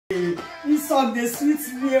This song they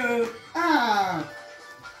sweet me.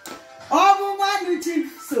 Oh, woman, you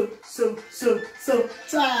so.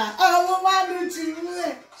 Oh, woman, you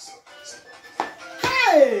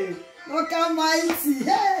hey, look how mighty.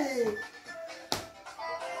 Hey,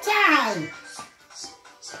 child.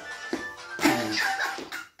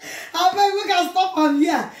 I bet we can stop on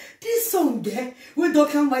here. This song, when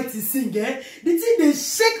Dr. Mighty sing, the thing they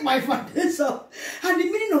shake my foundation. And the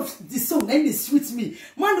meaning of the song, then they sweet me.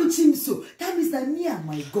 Man, no chim so. That means that me and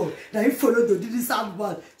my God, that I follow to do this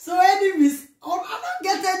bad. So enemies, I don't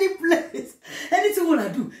get any place. Anything what I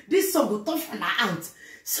do, this song will touch and out.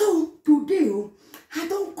 So today, I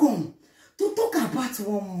don't come to talk about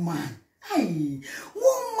one man. Hey,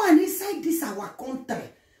 one man inside this our country.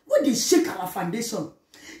 When they shake our foundation.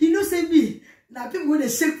 You know, say me. Now people when they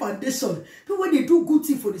shake foundation, people when they do good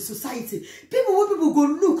thing for the society, people when people go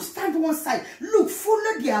look, stand one side, look,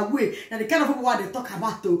 follow their way. Now the kind of people what they talk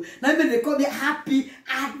about though. Now even they call me happy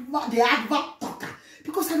advert, the advert talker.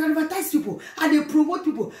 Because I advertise people and they promote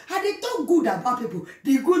people and they talk good about people.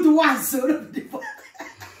 The good ones, so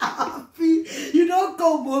happy. You don't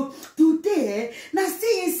come today. Now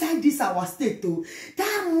stay inside this our state though.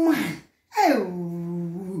 That man,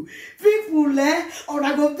 oh, people or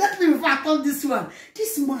I go bet me if I call this one.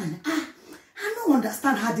 This man, I don't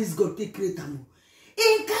understand how this God take create him.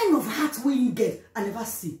 In kind of heart we you get, I never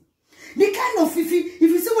see. The kind of if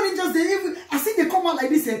you see what it just I see they come out like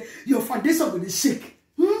this, your foundation will shake.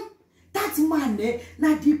 That man,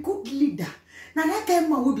 now the good leader. Now that kind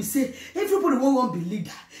of man will be say everybody won't be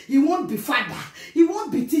leader. He won't be father. He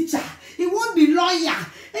won't be teacher. He won't be lawyer.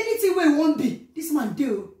 Anything where he won't be. This man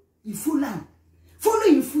do. You follow him. Follow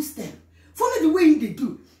in footsteps. Follow the way they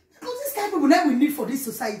do. Because this kind of people now we need for this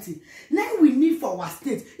society. Now we need for our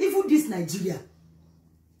state. Even this Nigeria.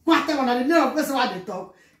 What the name of person what they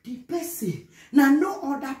talk? The person. Now no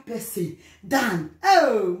other person than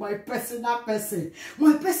my personal person.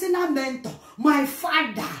 My personal mentor. My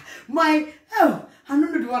father. My I don't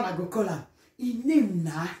know the one I go call him. His name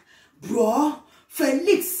na bro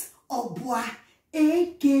Felix Obuah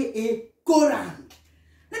aka Koran.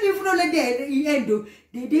 Not even know like they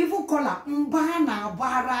even call her Mbana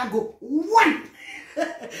Barago 1.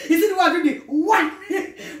 Is it what do 1?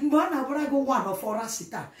 Mbana Barago 1 of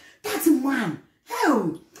Orasita. That's man.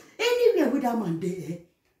 Hell, anywhere with that man there,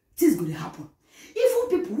 things gonna happen. Even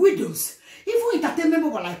people widows, even entertainment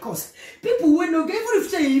people like us, people will no even if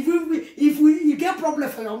say if you get problem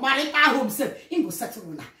for your marital home self, he go settle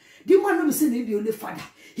now. The man no be say maybe only father.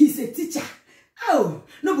 He's a teacher. Oh,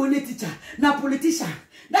 no only teacher, now politician.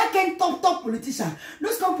 That can top politician.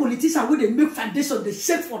 Those kind of politicians where they make foundation, they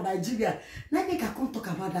shape for Nigeria. Now they can come talk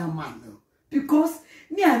about that man no. Because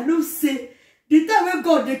me I know say the time when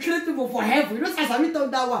God they create people for heaven, you know as I talk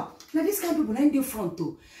that one. Now this kind of people in the front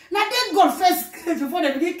too. Now then God first create before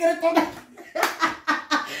they begin create all that.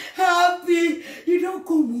 Happy, you don't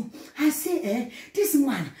come. I say, this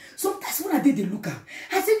man. Sometimes when I did the look at,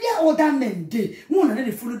 I say, where other men they one and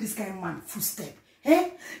they follow this kind of man footstep.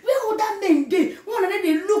 Where other men they one and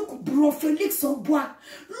they look bro Felix Obuah,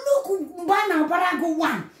 look Mbana Barago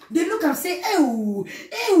 1. They look and say,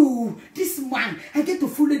 this man, I get to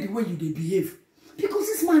follow the way you they behave. Because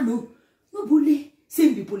this man nobody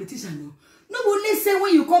say be politician Nobody say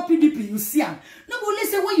when you call PDP you see him. Nobody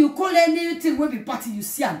say when you call anything when be party you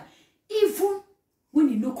see him. Even when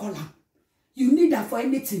you no call him, you need that for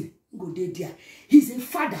anything. Go there. He's a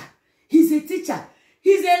father. He's a teacher.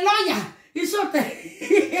 He's a lawyer. He's not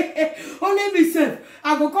only myself.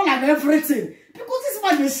 I go call him everything. Because this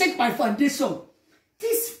man will shake my foundation.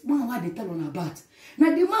 This man what they tell on about. Now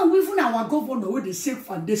the man even our governor where they shake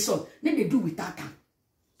foundation, then they do without him.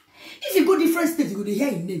 If you go different states, you go to hear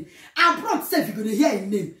his name. Abroad self, you go to hear his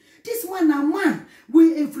name. This one a man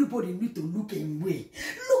where everybody need to look him way.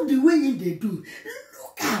 Look the way they do.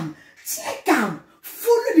 Look him. Check him.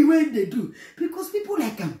 Follow the way they do. Because people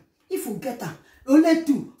like him, if you get him, only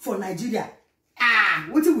 2 for Nigeria.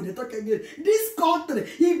 What would they talk again? This country,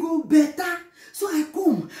 he go better. So I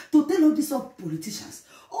come to tell all these politicians,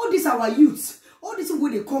 all these our youths, all this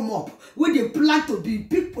when they come up, when they plan to be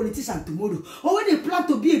big politician tomorrow, or when they plan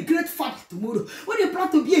to be a great father tomorrow, when they plan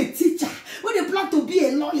to be a teacher, when they plan to be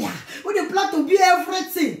a lawyer, when they plan to be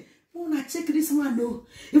everything. Wanna check this man though.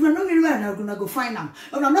 If I'm not very well, I'm gonna go find him.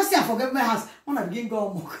 If I'm not saying I forget my house, I'm gonna begin go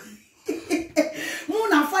amok.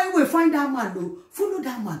 Wanna find way find that man though. Follow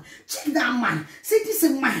that man. Check that man. Say this a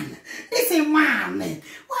man. This a man.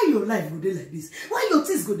 Why your life go there like this? Why your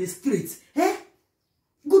things go there straight?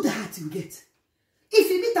 Good heart you get. If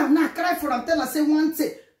you meet them now, cry for them, tell us say one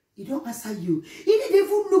thing. He don't answer you. He didn't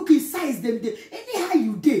even look inside them. Anyhow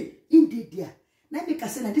you did, in there. Now make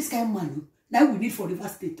us say that this kind of man, now we need for River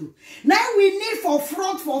State too. Now we need for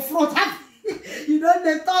front. You know,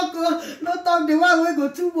 they talk, not talk the one we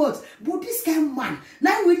go too much. But this kind of man,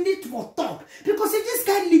 now we need for talk. Because if this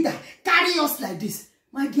kind of leader carry us like this,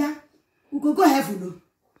 my dear, we go heaven. No?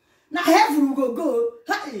 Now heaven we go.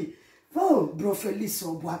 Hey, oh, bro Felix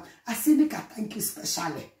obuah, I say make I thank you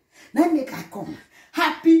specially. Now make I come.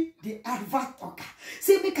 Happy the advert talker.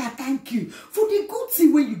 Say make I thank you for the good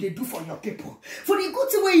thing way you they do for your people. For the good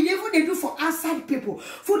thing way you never they do for outside people.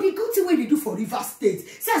 For the good thing way they do for River State.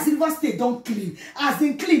 Say as River State don't clean. As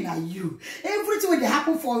they clean are you. Everything way they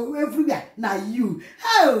happen for everywhere. Now you.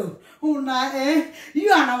 Oh, you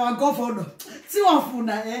are our governor. Two of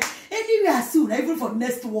una anywhere soon, even for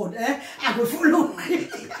next word, I will follow.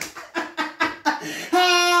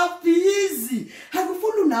 Happy easy. I will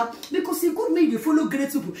follow now because it could make you follow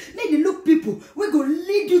great people. Make you look people. We go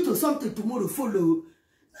lead you to something tomorrow. Follow.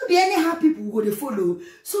 Not be any happy people who go to follow.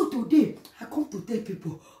 So today I come to tell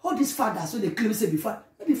people all these fathers so they claim say before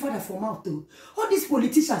maybe father for mouth too. All these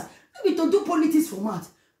politicians maybe to do politics for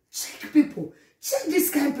mouth. Check people. Check this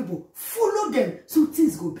kind of people. Follow them so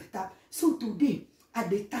things go better. So today I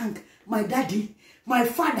dey thank my daddy, my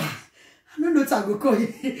father. I don't know what I go call him.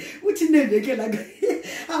 Which name again? I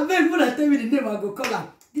beg when I tell me the name I go call him.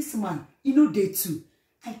 This man, you know day too.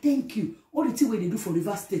 I thank you. All the things they do for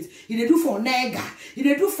River State, they do for Niger,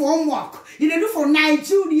 they do for homework, they do for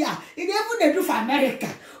Nigeria, they do for America.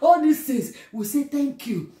 All these things, we say thank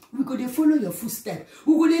you. We could follow your footsteps.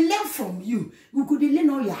 We could learn from you. We could learn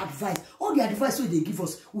all your advice. All the advice they give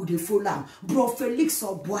us, we could follow. Bro Felix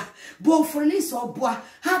obuah,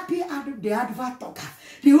 happy the advert talker,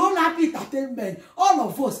 the whole happy entertainment. All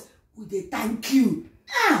of us, we dey thank you.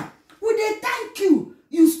 We dey thank you.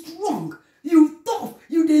 You strong, you tough,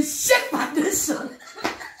 you dey shake my nation.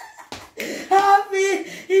 Happy,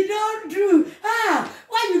 you don't do.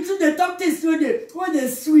 Why you do the talk things when they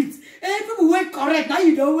sweet? People were correct. Now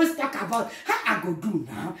you don't always talk about how I go do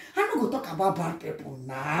now. I don't go talk about bad people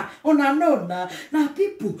now. Oh no, no, now. Now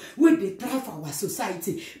people when they try for our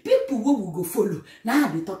society, people who will go follow. Now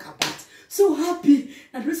they talk about. So happy.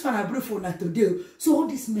 Now this one I bring for now today. So all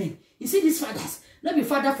these men, you see these fathers, not be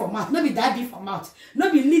father for mouth, not be daddy for mouth,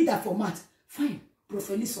 not be leader for mouth. Fine, Bro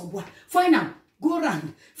Felix obuah. Fine now. Go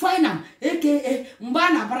round, find them, aka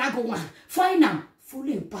Mbana Barago one, find them,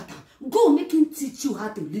 fully important. Go make him teach you how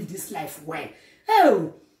to live this life well.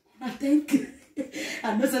 Oh, I thank you.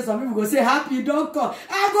 I know some people go say happy you don't come.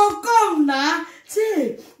 I go come now.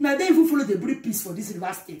 See, now they even follow the breed peace for this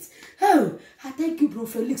River State. Oh, I thank you, Bro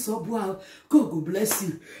Felix obuah. God go bless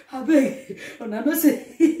you. I beg. And I know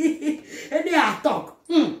say any I talk.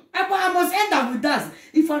 I must end up with that.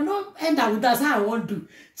 If I don't end up with that, how I want to.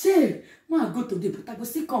 See, I go today, but I go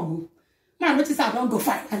still come. I notice I don't go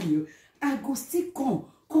finally. I go still come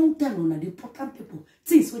tell on the important people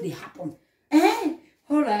things where they happen.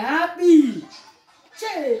 All right, happy.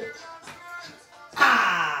 Che.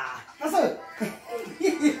 That's all.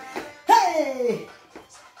 Hey.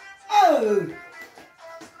 Oh.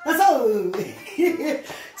 That's all. Che.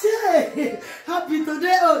 Happy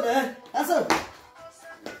today, oh, that's all.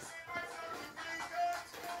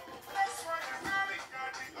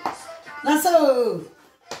 That's all.